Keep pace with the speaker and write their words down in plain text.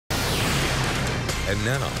And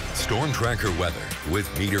now, Storm Tracker weather with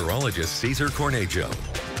meteorologist Cesar Cornejo.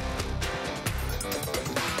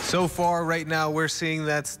 So far right now, we're seeing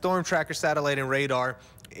that Storm Tracker satellite and radar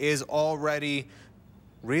is already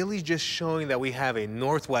really just showing that we have a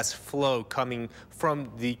northwest flow coming from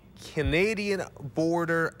the Canadian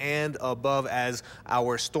border and above. As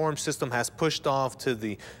our storm system has pushed off to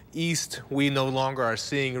the east, we no longer are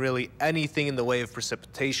seeing really anything in the way of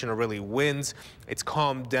precipitation or really winds. It's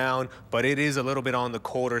calmed down, but it is a little bit on the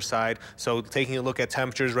colder side. So taking a look at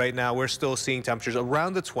temperatures right now, we're still seeing temperatures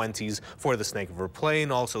around the 20s for the Snake River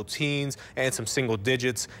Plain, also teens and some single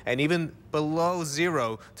digits, and even below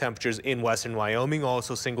zero temperatures in western Wyoming,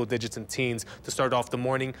 also single digits and teens to start off the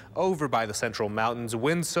morning over by the central mountains.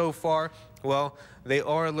 Winds so far, well, they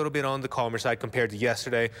are a little bit on the calmer side compared to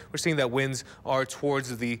yesterday. We're seeing that winds are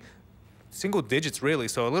towards the single digits, really,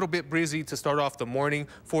 so a little bit breezy to start off the morning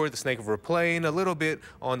for the Snake River Plain, a little bit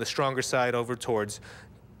on the stronger side over towards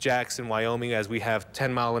Jackson, Wyoming, as we have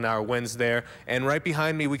 10-mile-an-hour winds there. And right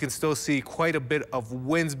behind me, we can still see quite a bit of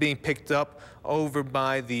winds being picked up over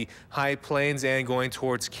by the high plains and going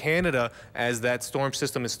towards Canada, as that storm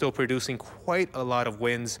system is still producing quite a lot of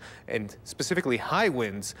winds, and specifically high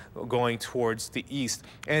winds going towards the east.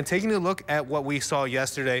 And taking a look at what we saw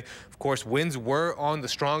yesterday, of course, winds were on the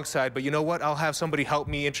strong side, but you know what? I'll have somebody help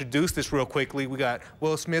me introduce this real quickly. We got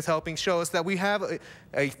Will Smith helping show us that we have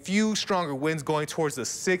a few stronger winds going towards the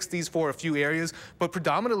 60s for a few areas, but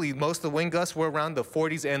predominantly most of the wind gusts were around the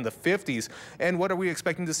 40s and the 50s. And what are we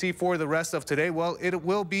expecting to see for the rest of today? Well, it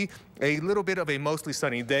will be a little bit of a mostly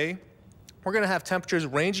sunny day. We're going to have temperatures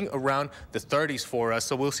ranging around the 30s for us.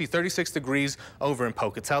 So we'll see 36 degrees over in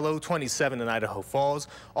Pocatello, 27 in Idaho Falls,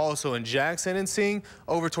 also in Jackson, and seeing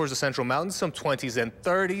over towards the central mountains some 20s and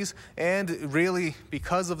 30s. And really,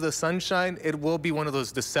 because of the sunshine, it will be one of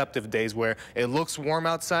those deceptive days where it looks warm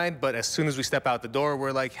outside, but as soon as we step out the door,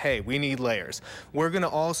 we're like, hey, we need layers. We're going to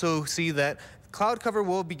also see that cloud cover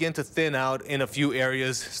will begin to thin out in a few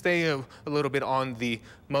areas, stay a little bit on the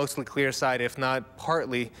mostly clear side, if not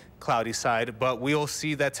partly cloudy side, but we'll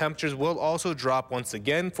see that temperatures will also drop once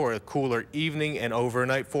again for a cooler evening and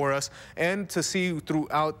overnight for us, and to see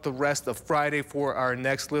throughout the rest of Friday for our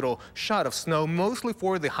next little shot of snow, mostly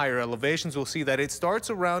for the higher elevations. We'll see that it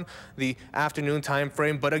starts around the afternoon time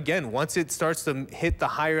frame, but again, once it starts to hit the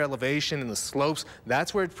higher elevation and the slopes,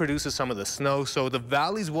 that's where it produces some of the snow. So the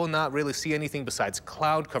valleys will not really see anything besides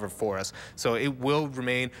cloud cover for us, so it will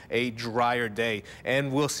remain a drier day.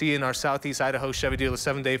 And we'll see in our southeast Idaho Chevy dealer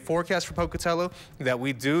 7-day forecast for Pocatello that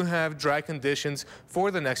we do have dry conditions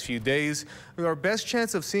for the next few days. Our best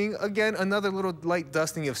chance of seeing again another little light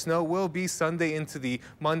dusting of snow will be Sunday into the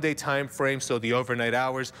Monday time frame, so the overnight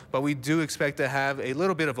hours, but we do expect to have a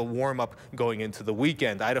little bit of a warm up going into the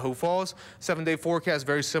weekend. Idaho Falls 7-day forecast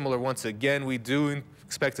very similar once again. We do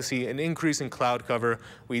expect to see an increase in cloud cover.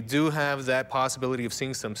 We do have that possibility of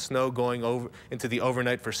seeing some snow going over into the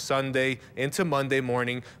overnight for Sunday into Monday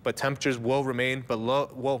morning, but temperatures will remain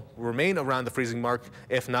around the freezing mark,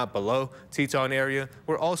 if not below. Teton area,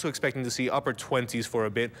 we're also expecting to see upper 20s for a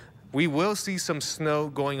bit. We will see some snow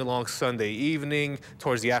going along Sunday evening,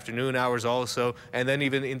 towards the afternoon hours also, and then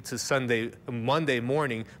even into Monday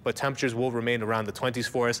morning, but temperatures will remain around the 20s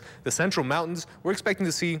for us. The central mountains, we're expecting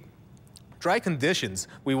to see dry conditions.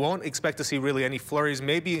 We won't expect to see really any flurries,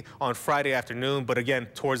 maybe on Friday afternoon, but again,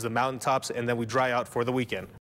 towards the mountaintops, and then we dry out for the weekend.